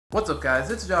What's up guys,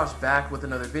 it's Josh back with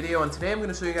another video, and today I'm going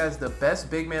to show you guys the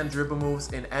best big man dribble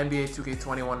moves in NBA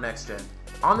 2K21 Next Gen.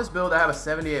 On this build I have a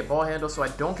 78 ball handle, so I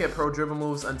don't get pro dribble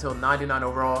moves until 99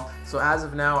 overall, so as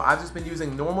of now I've just been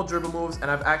using normal dribble moves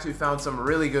and I've actually found some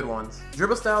really good ones.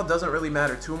 Dribble style doesn't really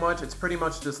matter too much, it's pretty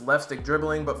much just left stick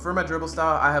dribbling, but for my dribble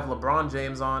style I have LeBron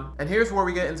James on. And here's where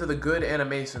we get into the good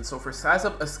animation. So for size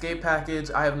up escape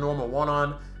package I have normal 1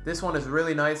 on. This one is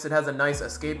really nice, it has a nice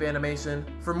escape animation.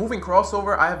 For moving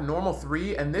crossover, I have normal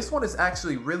 3, and this one is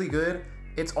actually really good.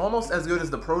 It's almost as good as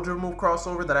the pro dribble move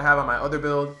crossover that I have on my other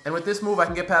build. And with this move, I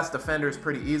can get past defenders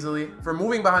pretty easily. For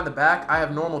moving behind the back, I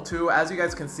have normal 2. As you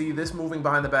guys can see, this moving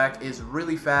behind the back is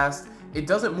really fast. It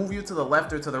doesn't move you to the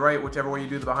left or to the right, whichever way you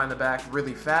do the behind the back,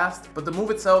 really fast, but the move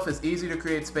itself is easy to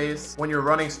create space when you're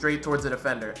running straight towards a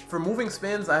defender. For moving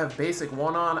spins, I have basic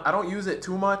 1 on. I don't use it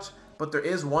too much, but there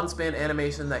is one spin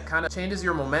animation that kind of changes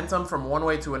your momentum from one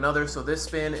way to another, so this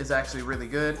spin is actually really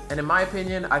good. And in my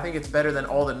opinion, I think it's better than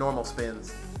all the normal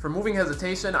spins. For moving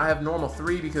hesitation, I have normal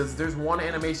 3 because there's one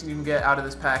animation you can get out of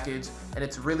this package, and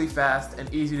it's really fast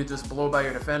and easy to just blow by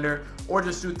your defender, or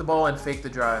just shoot the ball and fake the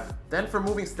drive. Then for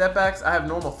moving step backs, I have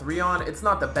normal 3 on. It's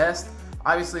not the best.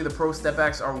 Obviously the pro step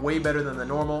backs are way better than the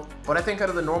normal, but I think out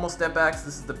of the normal step backs,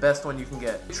 this is the best one you can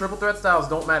get. Triple threat styles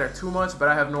don't matter too much, but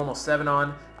I have normal 7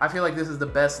 on. I feel like this is the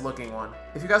best looking one.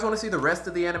 If you guys want to see the rest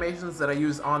of the animations that I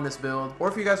use on this build, or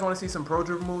if you guys want to see some pro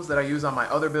dribble moves that I use on my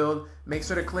other build, make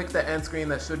sure to click the end screen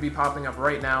that should be popping up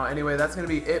right now. Anyway, that's going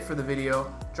to be it for the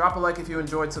video. Drop a like if you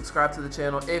enjoyed, subscribe to the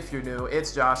channel if you're new.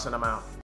 It's Josh and I'm out.